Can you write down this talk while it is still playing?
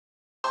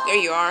There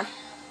you are.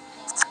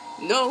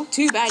 No,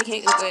 too bad he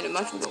can't get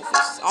much of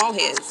Goldfish. All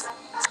his.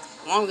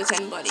 Along with the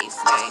 10 buddies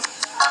today.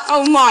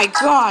 Oh my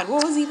god,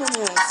 what was even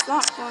this?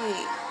 Stop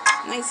playing.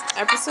 Nice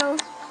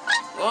episode?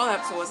 Well, the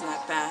episode wasn't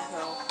that bad,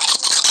 though.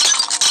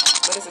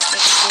 But it's a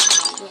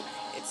second.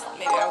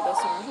 Maybe I'll go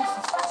somewhere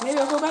else. Maybe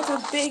I'll go back to a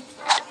big,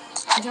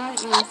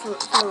 giant one for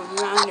a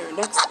reminder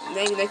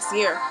next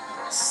year.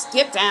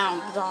 Skip down,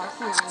 dog.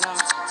 Oh no.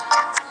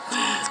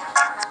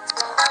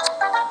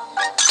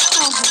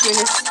 Oh my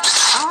goodness.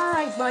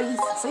 Alright, buddies.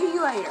 See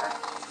you later.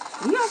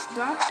 Yes,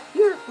 Doc.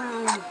 You're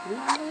around.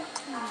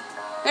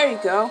 There you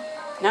go.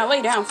 Now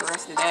lay down for the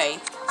rest of the day.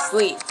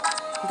 Sleep.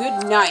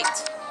 Good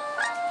night.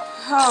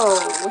 Oh.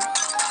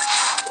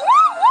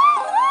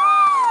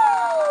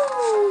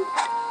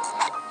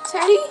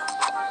 Teddy?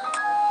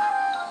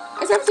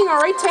 Is everything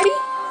alright, Teddy?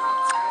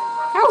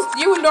 How's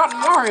you and Dr.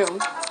 Mario?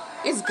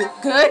 Is good,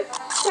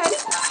 Teddy?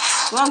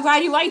 Well, I'm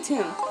glad you liked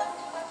him.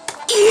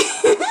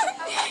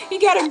 You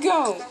gotta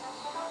go.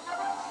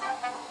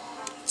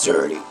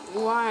 Dirty.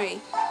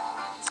 Why?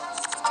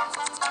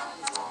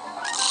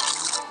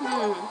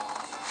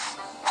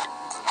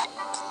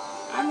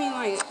 I mean,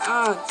 like,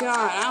 oh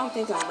god, I don't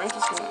think I'm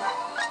registered.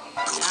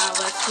 Now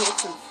let's get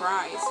some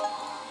fries.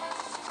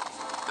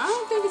 I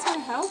don't think it's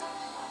gonna help.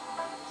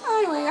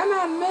 Anyway, I'm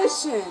on a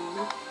mission.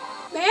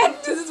 Man,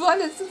 this is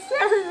what it's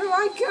necessary. Oh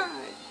my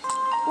god.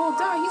 Well,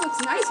 dog, he looks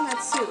nice in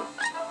that suit.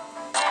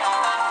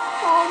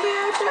 Oh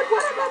man, but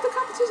what about the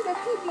competition at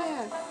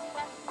PBS?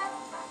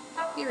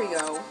 Here we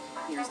go.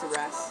 Here's the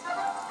rest.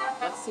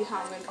 Let's see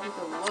how I'm going to put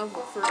the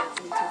level further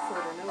into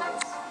further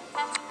notice.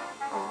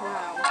 Oh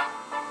wow.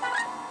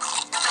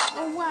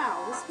 Oh wow,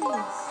 this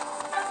means...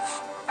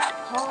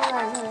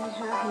 Alright, what is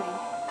happening?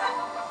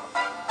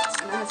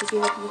 And I have to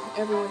give up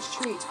everyone's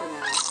treats for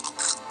now.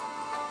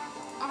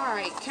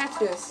 Alright, catch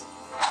this.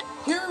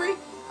 Here we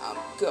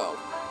go.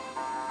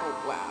 Oh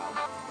wow.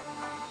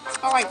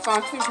 Alright,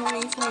 Fox, there's no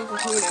need for me to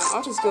computer.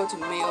 I'll just go to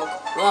milk.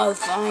 Well,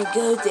 fine,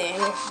 go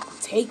there.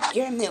 Take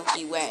your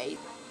Milky Way.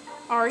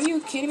 Are you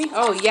kidding me?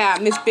 Oh yeah,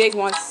 Miss Big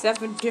wants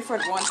 7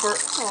 different ones for...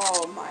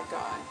 Oh my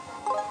god.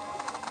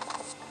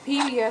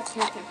 PBS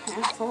can't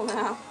handful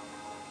now.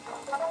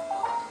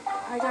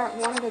 I got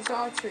one of the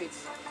dog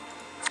treats.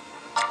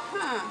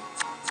 Huh.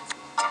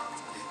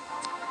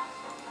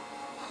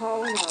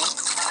 Oh no.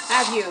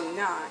 Have you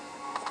not?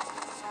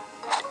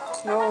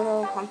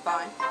 No, I'm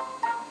fine.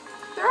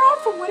 They're all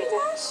from Winnie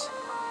Dash?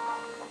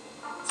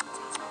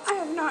 I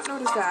have not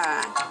noticed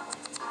that.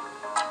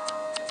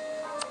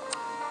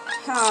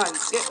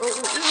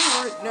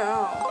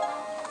 No.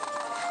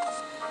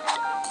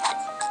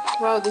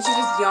 Well, did she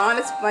just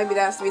yawn? Maybe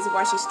that's the reason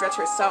why she stretched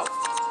herself.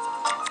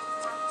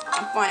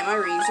 I'm finding my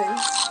reason.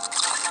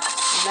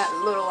 And that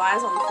little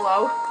eyes on the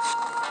flow.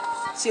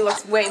 She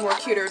looks way more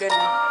cuter than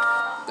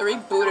the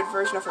rebooted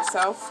version of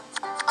herself.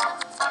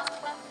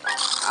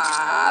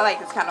 I like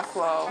this kind of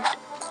flow.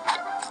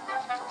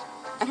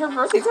 And her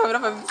birthday's coming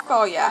up.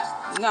 Oh yeah,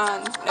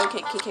 no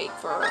cake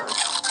for her.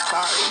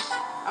 Sorry.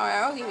 Oh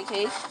yeah, I'll give you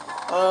cake.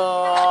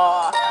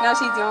 Oh, now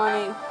she's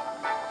yawning.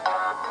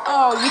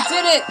 Oh, you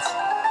did it!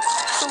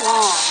 So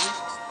long.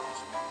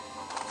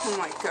 Oh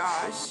my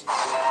gosh.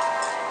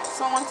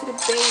 So on to the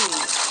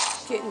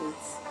babies. Kittens.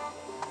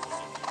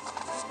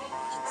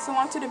 So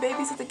on to the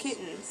babies of the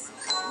kittens.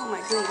 Oh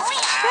my goodness.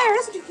 There,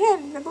 that's what you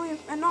can. I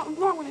believe, and not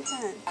wrong with a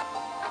 10. Yeah.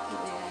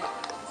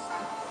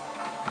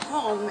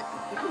 Oh,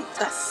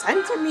 a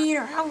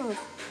centimeter. How?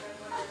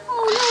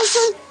 Oh no,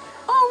 sir.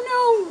 Oh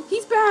no,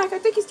 he's back. I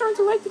think he's starting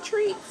to like the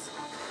treats.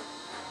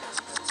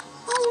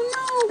 Oh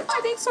no, I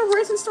think Sir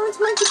Rison's starting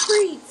to like the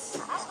treats.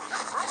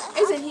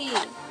 Isn't he?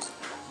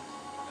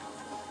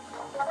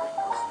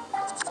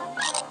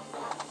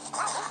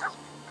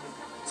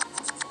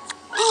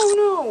 Oh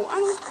no, I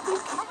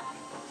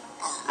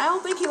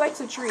don't think he likes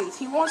the treats.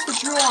 He wants to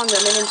drool on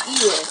them and then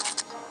eat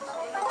it.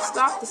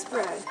 Stop the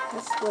spread.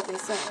 That's what they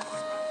say.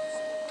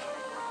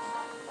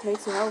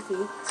 Makes you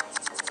healthy.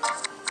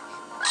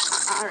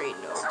 I already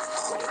know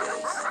what it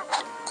is.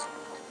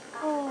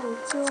 Oh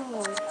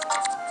god.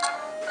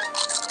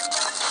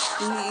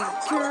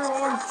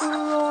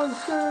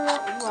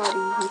 Why do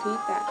you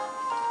repeat that?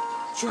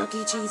 Chuck E.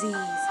 Cheese's.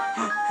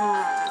 Ha ha.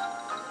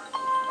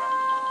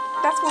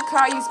 That's what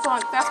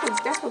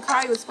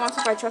Caillou is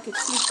sponsored by Chuck E.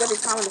 Cheese every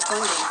time in the fun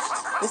days.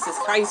 This is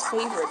Caillou's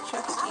favorite,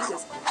 Chuck E.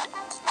 Cheese's.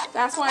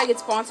 That's why I get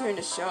sponsored in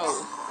the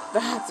show.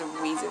 That's the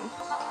reason.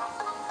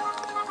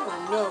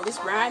 Oh no, this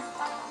rat.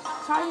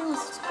 Caillou is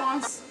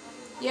sponsored.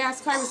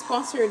 Yes, Caillou is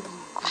sponsored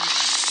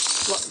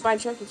by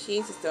Chuck E.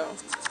 Cheese's though.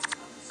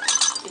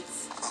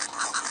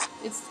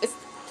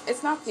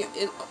 It's not the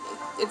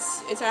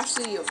it's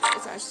actually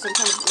some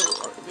kind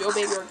of real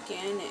big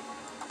organic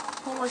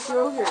homework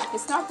yogurt.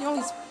 It's not the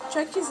only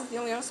Chuck E. Cheese is the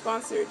only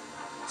unsponsored.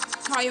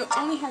 Caillou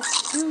only has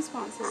 2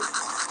 sponsors.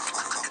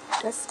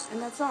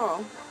 That's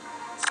all.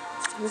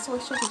 And that's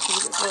what Chuck E.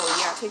 Cheese is. Oh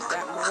yeah, take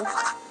that, Mo.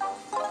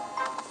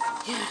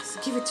 Yes,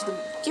 give it to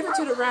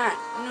the rat.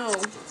 No,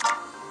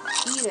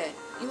 eat it.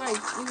 You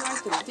like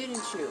them,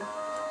 didn't you?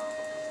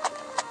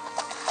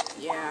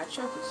 Yeah,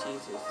 Chuck E.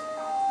 Cheese's.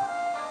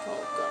 Oh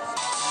god.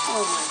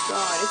 Oh my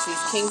god, it's these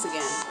kings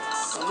again.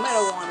 The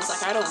metal one is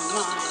like, I don't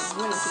mind.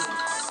 What is he?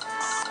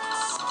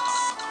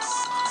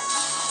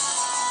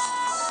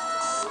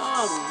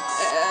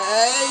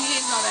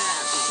 He's not that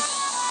happy.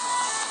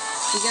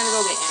 He's gonna go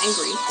get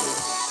angry.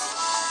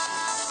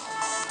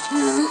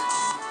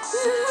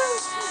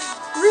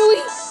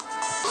 Really?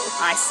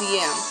 I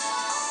see him.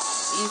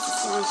 He's the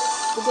strong.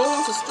 The gold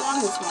one's the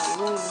strongest one. I'm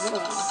going in the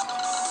middle one.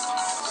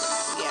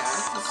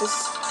 Yeah, it's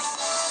just.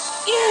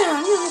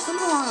 Yeah, no,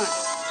 come on.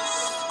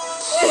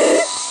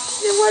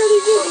 Then what are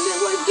they doing?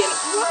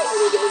 Why are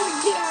they going to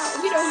get out?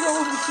 We don't go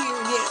over here.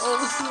 Get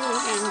over here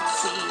and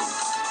see.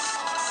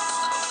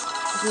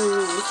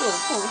 Dude, it's so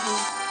funny.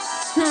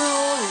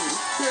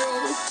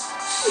 Girl,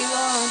 we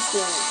lost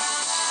it.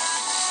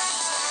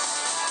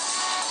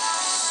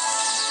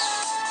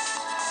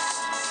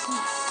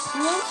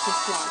 Who else is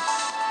fun?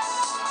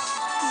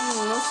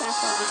 No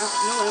sapphire,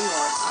 no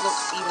emerald. I don't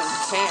even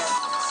care.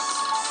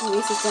 At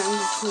least it's down to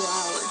 2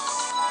 hours.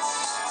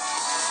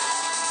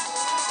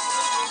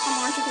 Come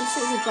on, you can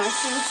say goodbye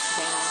first.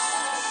 Damn.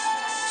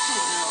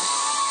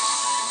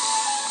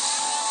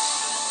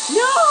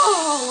 No!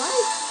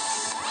 What?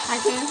 I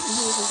can't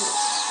move it.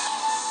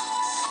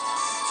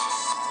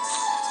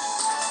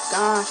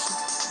 Gosh,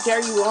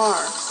 there you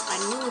are. I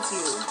knew it's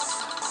you.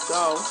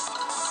 Go.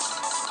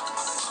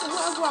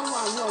 Whoa.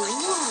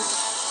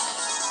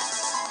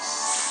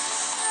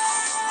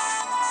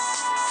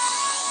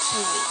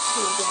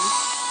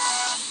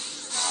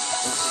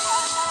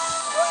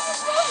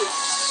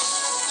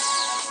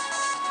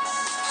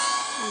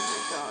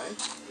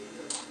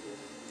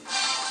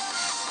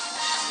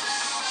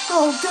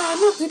 Oh god,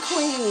 not the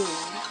queen!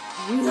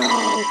 No!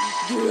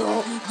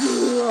 Girl!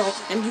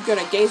 And you're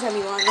gonna gaze at me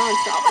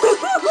non-stop.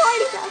 Why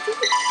did that happen?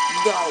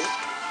 Go!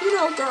 You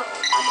know, girl,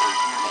 I'm not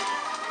having it.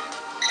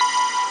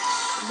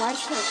 Why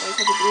should I always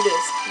have to do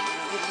this?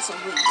 It's so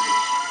weird.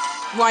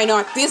 Why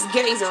not? This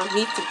gazer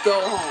needs to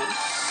go home.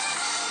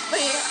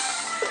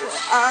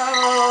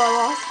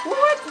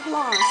 What?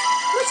 Lost.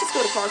 Let's just go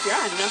to Garfield. I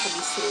had enough of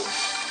these two.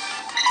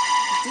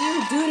 Do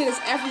you do this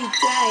every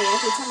day?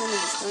 Every time I'm in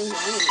the stranger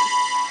enemy?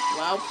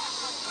 Well,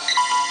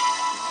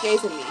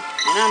 gaze at me,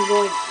 and I'm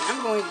going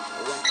away.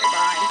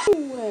 Bye. No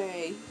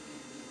way.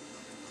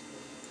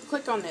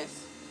 Click on this.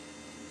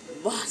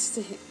 Lost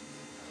it.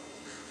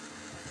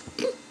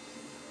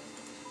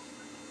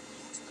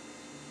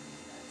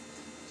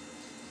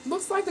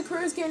 Looks like the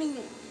crew is getting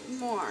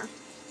more.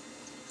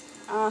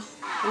 Let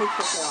me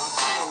click it off.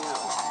 I don't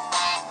know.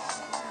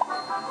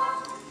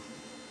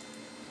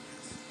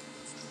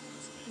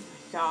 Oh my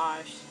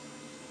gosh.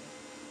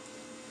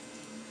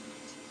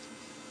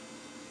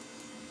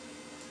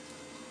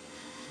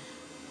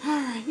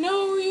 Alright,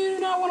 no, you do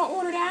not want to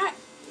order that.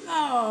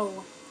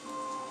 No.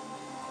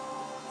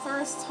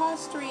 First hot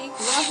streak,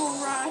 level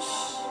rush.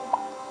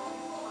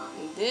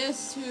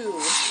 This too.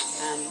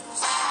 And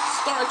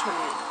star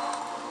tournament.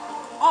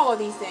 All of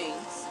these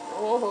things.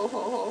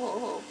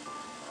 Oh.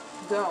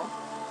 Go.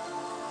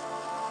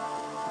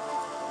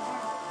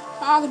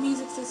 The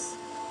music's just.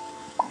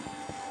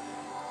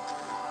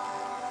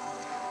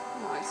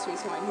 Oh, I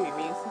seriously want to hear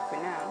music for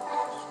now.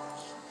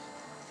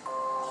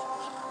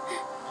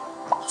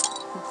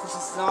 This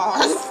is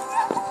awesome.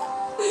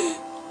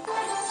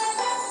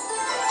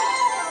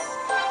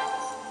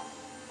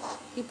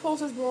 He pulls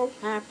his bow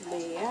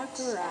happily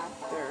after.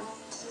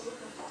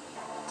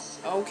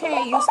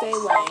 Okay, you stay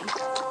away.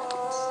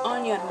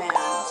 Onion Man.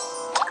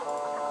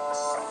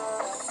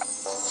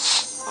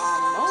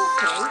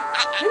 Okay.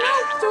 No,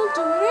 don't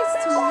do this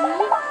to me.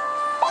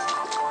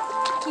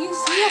 He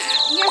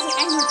has an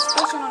angry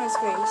expression on his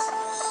face.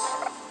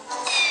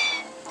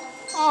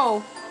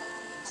 Oh.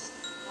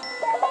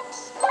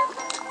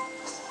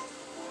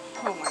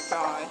 Oh my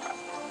god.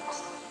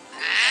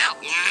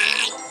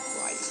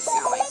 Why do you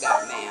sound like that,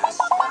 man?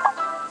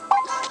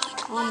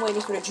 I'm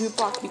waiting for the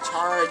jukebox to be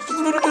charged.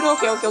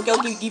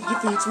 Okay. Give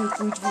food.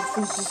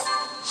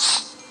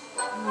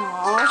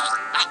 Aww.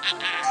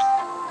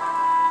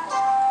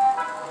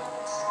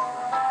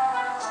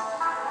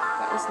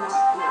 That was not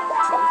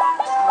true.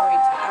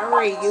 I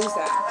already used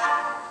that.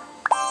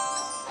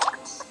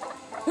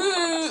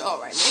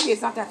 Alright, maybe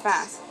it's not that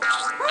fast.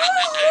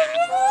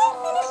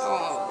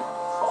 Oh.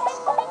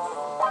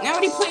 Now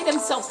they play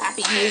themselves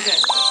happy music.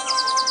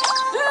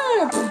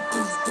 Oh,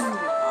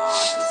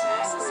 she's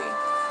angry.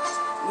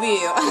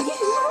 Real.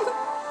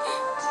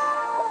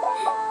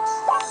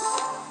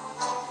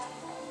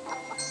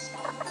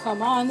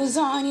 Come on,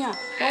 lasagna.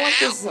 Don't want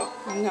this up.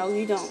 No,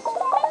 you don't.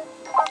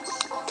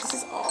 This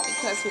is all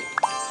because of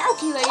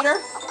calculator.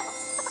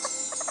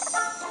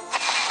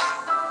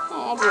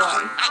 Oh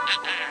boy.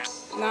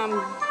 Now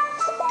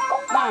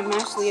I'm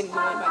actually annoyed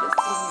by this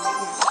thing right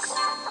now.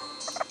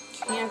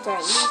 Can't I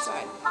at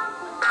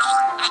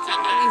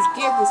least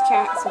give this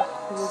cat some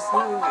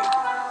lasagna?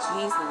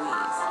 Jeez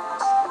Louise.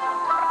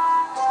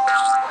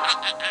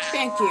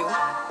 Thank you.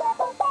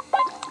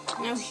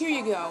 Now here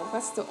you go.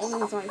 That's the only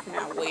lasagna for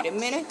now. Wait a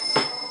minute.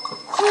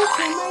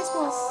 Okay, might as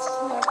well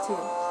collect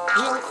him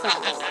real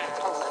fast.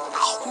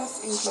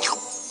 in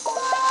case.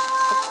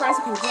 The price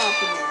can drop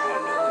in there out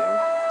of nowhere.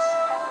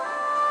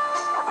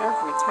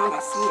 Every time I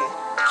see it.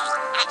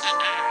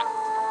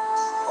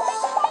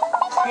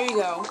 Here you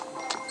go.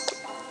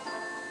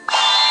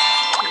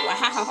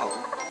 Wow.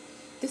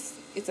 This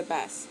is a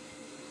best.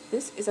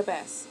 This is a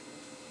best.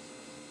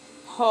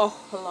 Oh,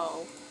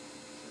 hello.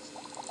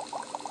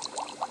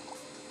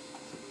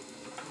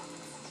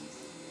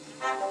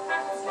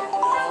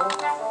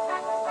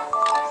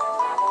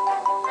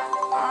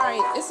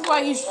 Alright, this is why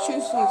you choose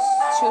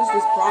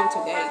this prom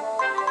today.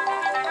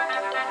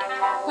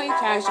 Play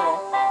casual.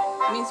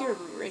 It means you're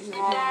originally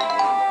playing the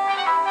game.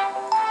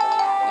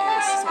 Yeah,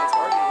 this is what's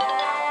hard mode.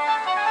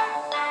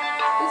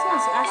 This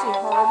one's actually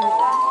hard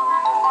mode.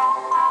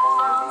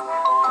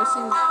 Just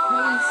in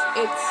case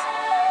it's...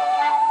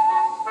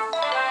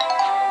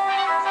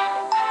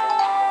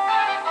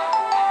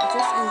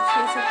 Just in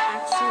case it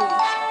actually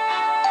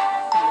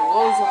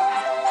blows up.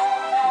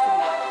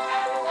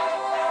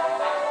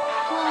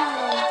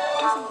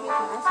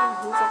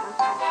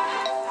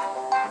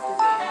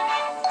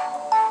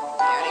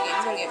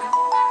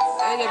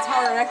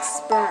 Guitar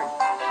expert.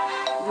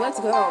 Let's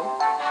go. Oh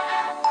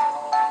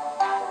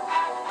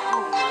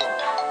no.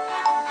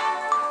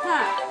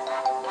 Huh.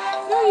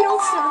 No, you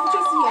don't start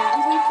just yet.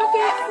 I'm like, fuck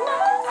it.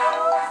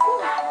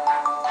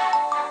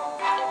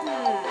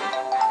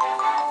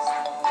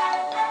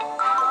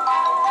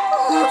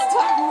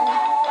 Stop me.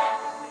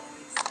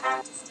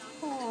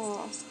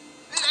 Oh.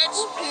 Let's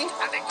make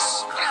an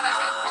experiment.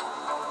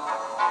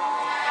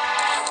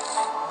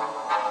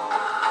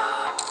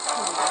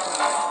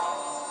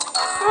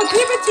 Oh,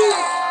 give it to it!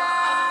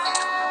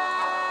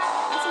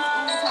 That's his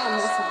only time I'm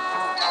messing up.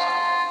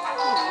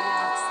 Oh,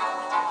 yeah.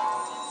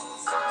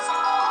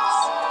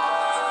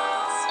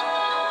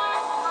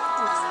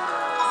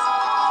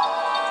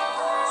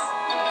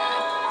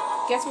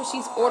 Guess what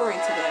she's ordering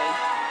today?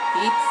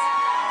 Beats.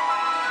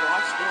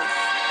 Watch this.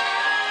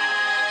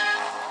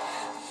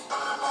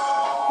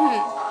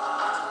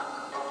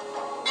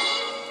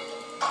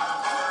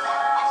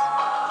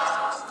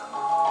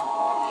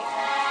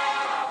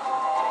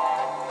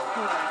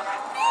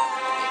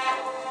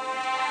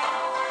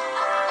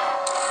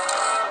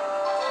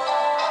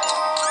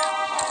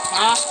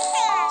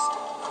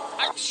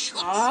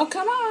 Oh,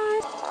 come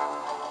on.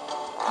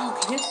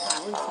 Okay, this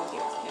time we're just gonna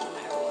give it to him no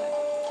matter what.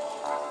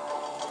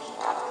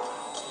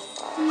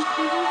 Come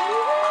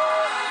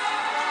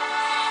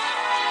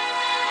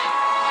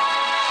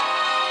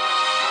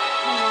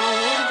on,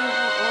 where did you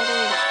order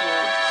the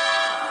food?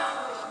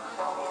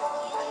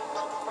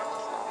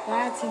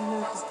 That's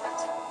enough.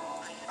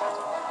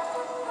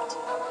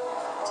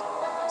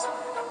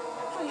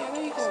 Oh yeah,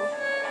 there you go.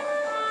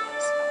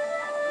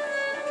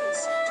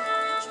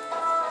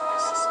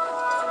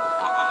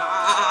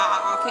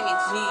 Okay,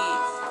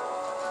 jeez.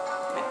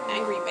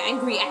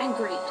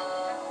 Angry.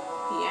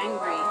 Be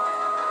angry.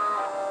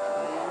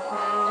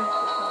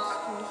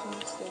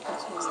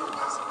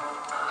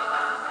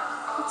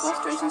 The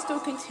frustration still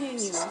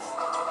continues.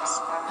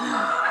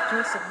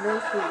 Just no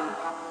food.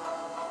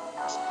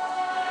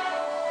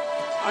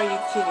 Are you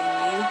kidding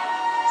me?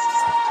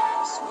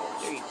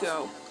 There you go.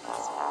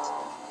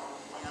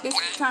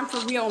 It's time for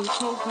real no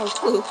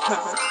food.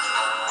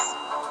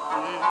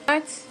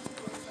 What?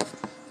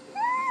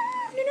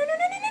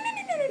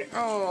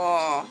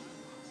 Oh.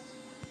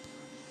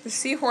 The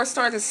seahorse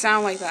started to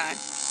sound like that.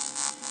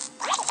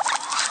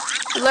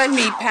 Let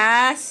me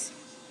pass.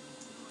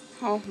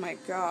 Oh my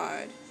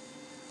god.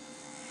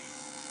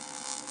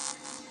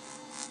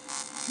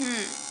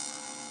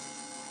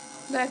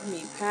 Let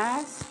me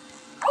pass.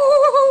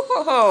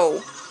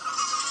 Oh.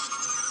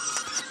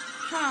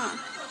 Huh.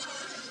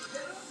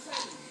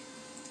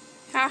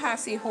 Haha,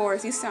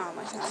 seahorse. You sound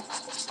like that.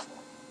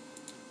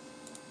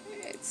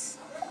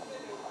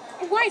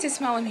 Why is it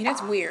smelling me?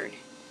 That's weird.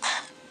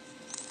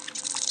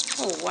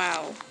 Oh,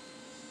 wow.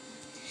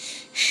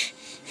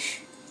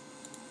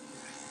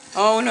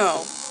 Oh,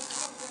 no.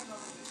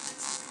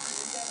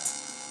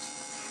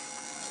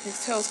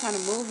 His tail's kind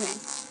of moving.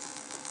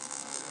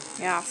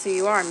 Yeah, so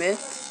you are,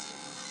 Myth.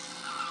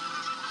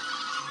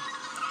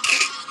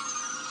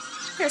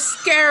 You're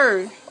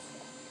scared.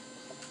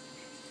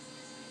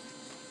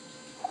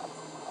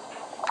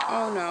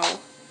 Oh, no.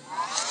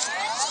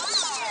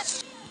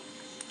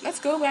 Let's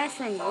go back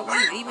from what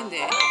we even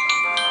did.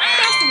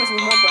 Customers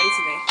with more buddy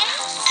today.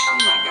 Oh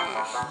my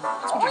gosh.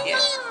 That's what you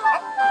get.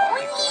 Oh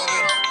my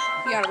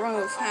god. You gotta run a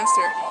little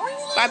faster.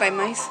 Bye-bye,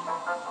 mice.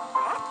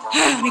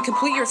 Let me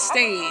complete your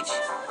stage.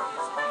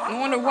 No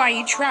wonder why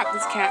you trapped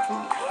this cat for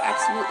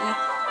absolutely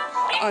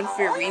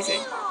unfair reason.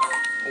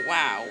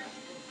 Wow.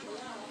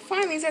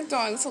 Finally, it's that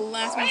dog. It's the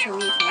last one for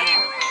me for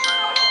now.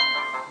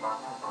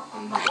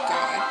 Oh my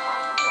god.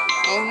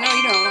 Oh, no,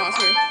 you don't. No,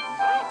 sir.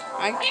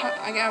 I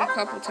got him a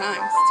couple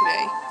times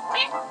today.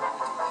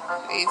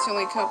 It's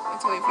only a few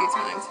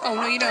times. Oh,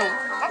 no, you don't.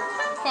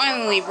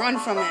 Finally, run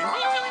from him.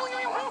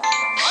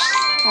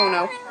 Oh,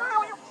 no.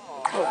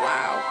 Oh,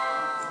 wow.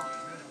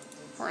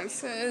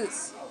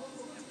 Princess.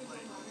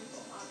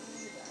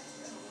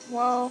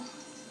 Well,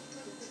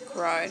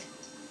 cried.